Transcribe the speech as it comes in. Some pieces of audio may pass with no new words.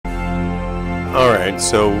Alright,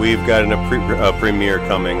 so we've got a premiere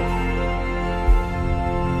coming.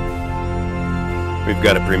 We've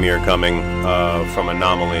got a premiere coming from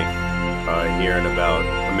Anomaly here in about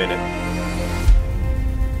a minute.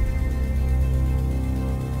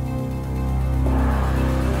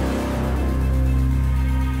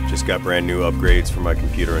 Just got brand new upgrades for my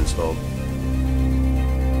computer installed.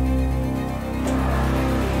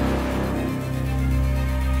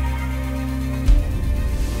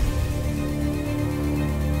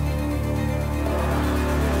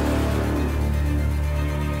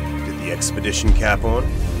 Expedition cap on.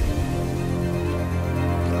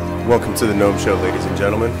 Welcome to the Gnome Show, ladies and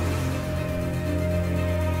gentlemen.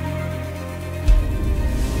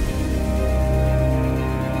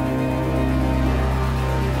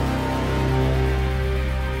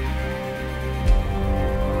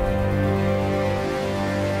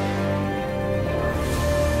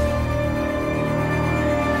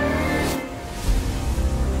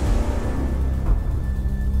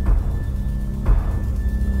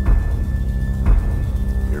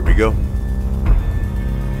 Go.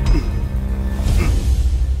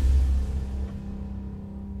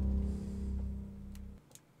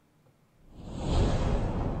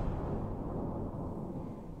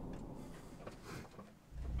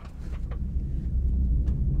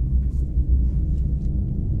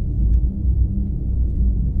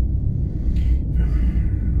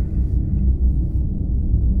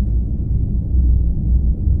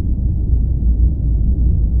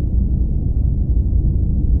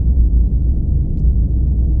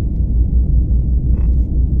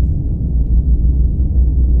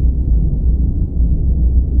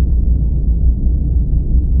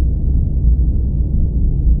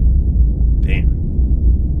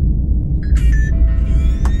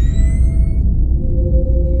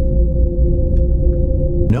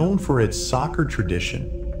 For its soccer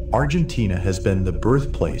tradition, Argentina has been the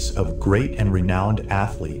birthplace of great and renowned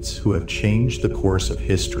athletes who have changed the course of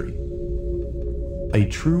history. A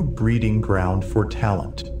true breeding ground for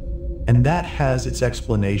talent. And that has its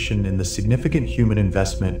explanation in the significant human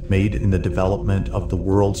investment made in the development of the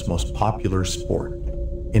world's most popular sport.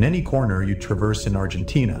 In any corner you traverse in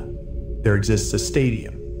Argentina, there exists a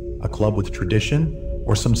stadium, a club with tradition,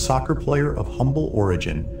 or some soccer player of humble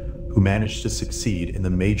origin who managed to succeed in the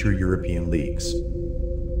major European leagues.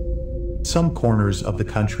 Some corners of the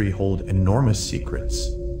country hold enormous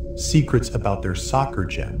secrets about their soccer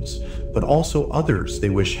gems, but also others they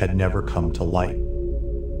wish had never come to light.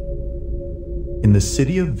 In the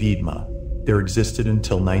city of Viedma, there existed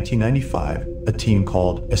until 1995 a team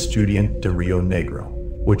called Estudiantes de Rio Negro,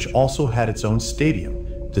 which also had its own stadium,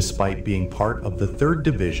 despite being part of the third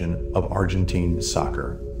division of Argentine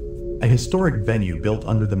soccer. A historic venue built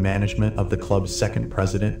under the management of the club's second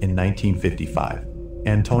president in 1955,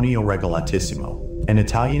 Antonio Regalatissimo, an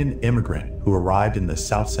Italian immigrant who arrived in the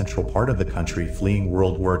south-central part of the country fleeing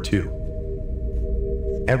World War II.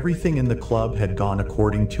 Everything in the club had gone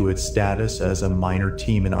according to its status as a minor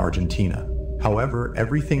team in Argentina. However,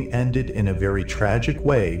 everything ended in a very tragic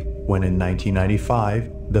way when in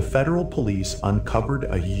 1995, the federal police uncovered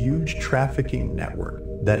a huge trafficking network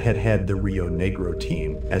that had had the Rio Negro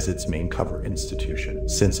team as its main cover institution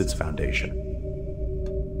since its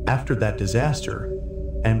foundation. After that disaster,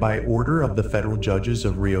 and by order of the federal judges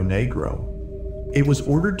of Rio Negro, it was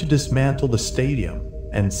ordered to dismantle the stadium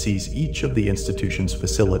and seize each of the institution's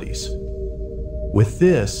facilities. With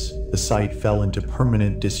this, the site fell into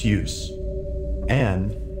permanent disuse,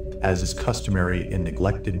 and, as is customary in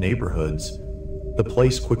neglected neighborhoods, the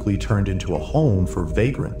place quickly turned into a home for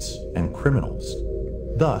vagrants and criminals.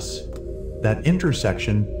 Thus, that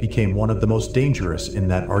intersection became one of the most dangerous in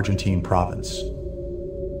that Argentine province.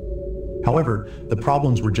 However, the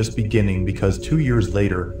problems were just beginning because 2 years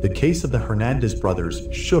later, the case of the Hernandez brothers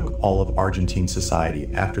shook all of Argentine society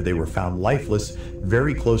after they were found lifeless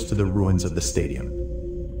very close to the ruins of the stadium.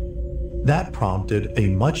 That prompted a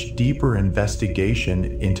much deeper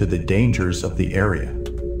investigation into the dangers of the area.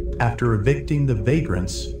 After evicting the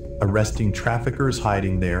vagrants, arresting traffickers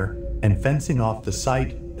hiding there, and fencing off the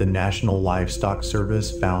site, the National Livestock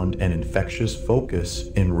Service found an infectious focus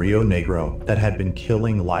in Rio Negro that had been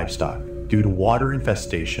killing livestock due to water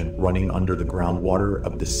infestation running under the groundwater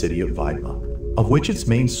of the city of Viedma, of which its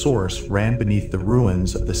main source ran beneath the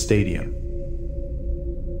ruins of the stadium.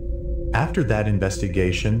 After that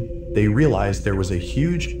investigation, they realized there was a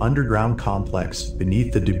huge underground complex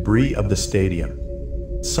beneath the debris of the stadium,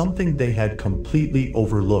 something they had completely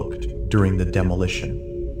overlooked during the demolition.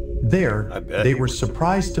 There, they were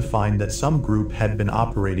surprised to find that some group had been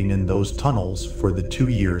operating in those tunnels for the 2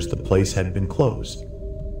 years the place had been closed.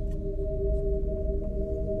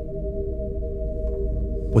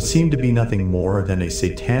 what seemed to be nothing more than a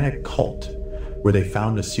satanic cult, where they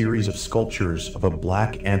found a series of sculptures of a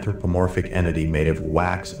black anthropomorphic entity made of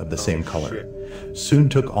wax of the same color, soon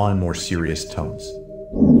took on more serious tones.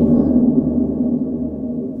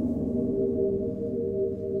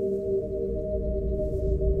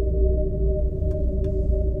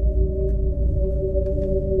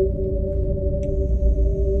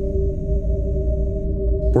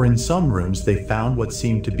 For in some rooms they found what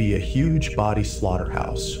seemed to be a huge body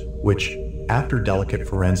slaughterhouse, which, after delicate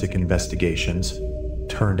forensic investigations,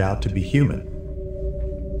 turned out to be human.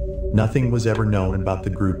 Nothing was ever known about the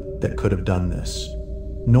group that could have done this,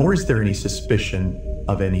 nor is there any suspicion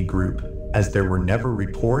of any group, as there were never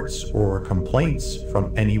reports or complaints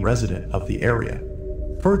from any resident of the area.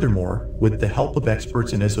 Furthermore, with the help of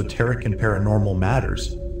experts in esoteric and paranormal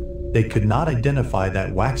matters, they could not identify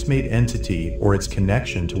that wax-made entity or its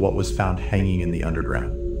connection to what was found hanging in the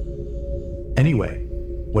underground. Anyway,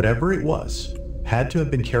 whatever it was, had to have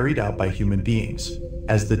been carried out by human beings,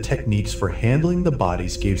 as the techniques for handling the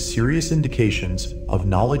bodies gave serious indications of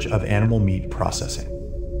knowledge of animal meat processing.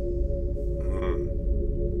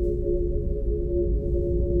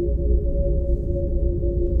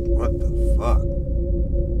 What the fuck?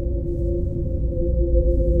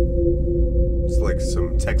 It's like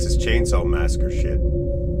some Texas Chainsaw Massacre shit.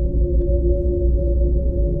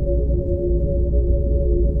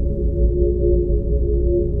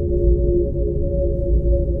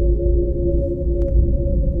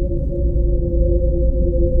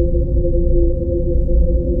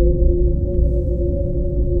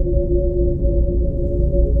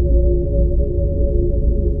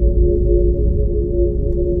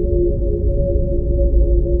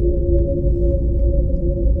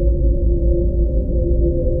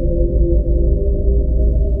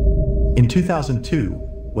 In 2002,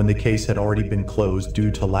 when the case had already been closed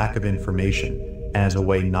due to lack of information, and as a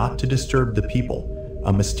way not to disturb the people,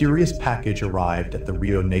 a mysterious package arrived at the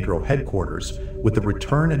Rio Negro headquarters with the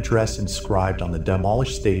return address inscribed on the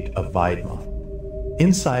demolished state of Viedma.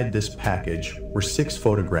 Inside this package were 6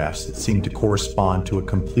 photographs that seemed to correspond to a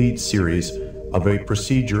complete series of a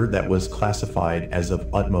procedure that was classified as of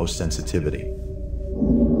utmost sensitivity.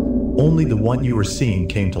 Only the one you were seeing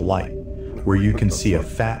came to light, where you can see a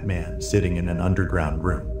fat man sitting in an underground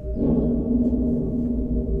room.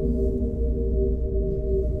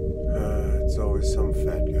 It's always some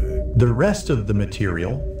fat guy. The rest of the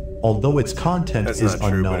material, although its content is not true,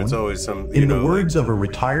 unknown, but it's always some, in the words of a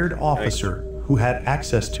retired officer who had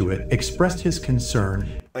access to it, expressed his concern.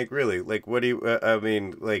 Like, really? Like, what do you, I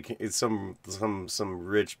mean, like, it's some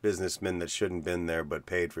rich businessman that shouldn't been there but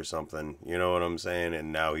paid for something, you know what I'm saying?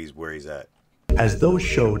 And now he's where he's at. As those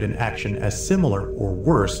showed an action as similar or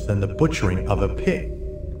worse than the butchering of a pig.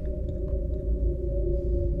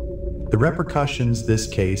 The repercussions this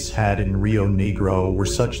case had in Rio Negro were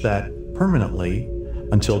such that, permanently,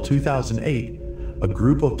 until 2008, a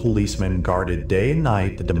group of policemen guarded day and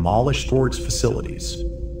night the demolished storage facilities.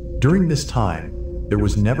 During this time, there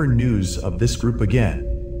was never news of this group again,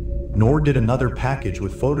 nor did another package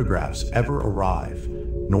with photographs ever arrive,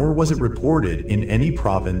 nor was it reported in any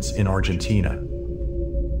province in Argentina.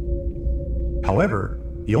 However,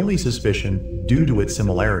 the only suspicion, due to its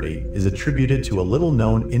similarity, is attributed to a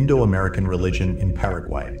little-known Indo-American religion in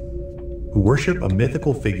Paraguay, who worship a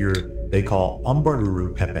mythical figure they call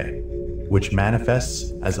Umbaruru Pepe, which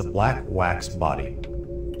manifests as a black wax body.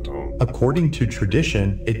 According to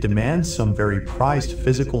tradition, it demands some very prized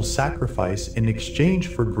physical sacrifice in exchange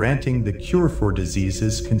for granting the cure for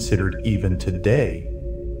diseases considered even today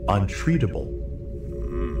untreatable.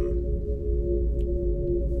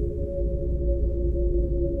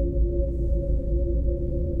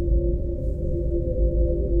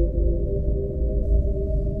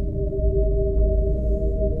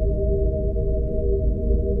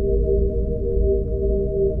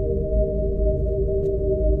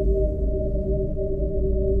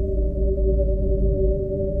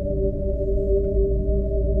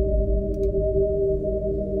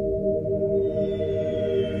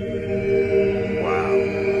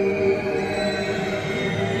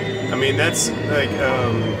 That's like,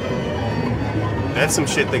 that's some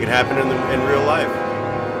shit that could happen in real life.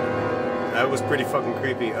 That was pretty fucking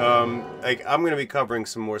creepy. Like, I'm gonna be covering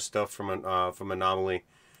some more stuff from Anomaly.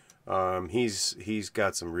 He's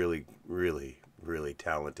got some really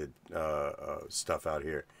talented stuff out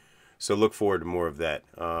here. So look forward to more of that.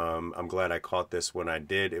 I'm glad I caught this when I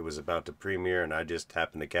did. It was about to premiere, and I just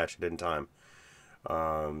happened to catch it in time.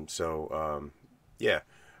 Yeah.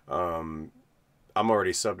 I'm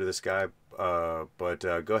already subbed to this guy, but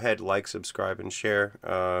go ahead, like, subscribe, and share.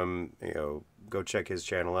 You know, go check his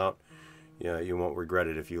channel out. Yeah, you won't regret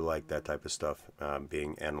it if you like that type of stuff,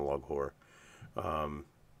 being analog horror.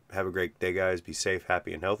 Have a great day, guys. Be safe,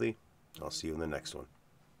 happy, and healthy. I'll see you in the next one.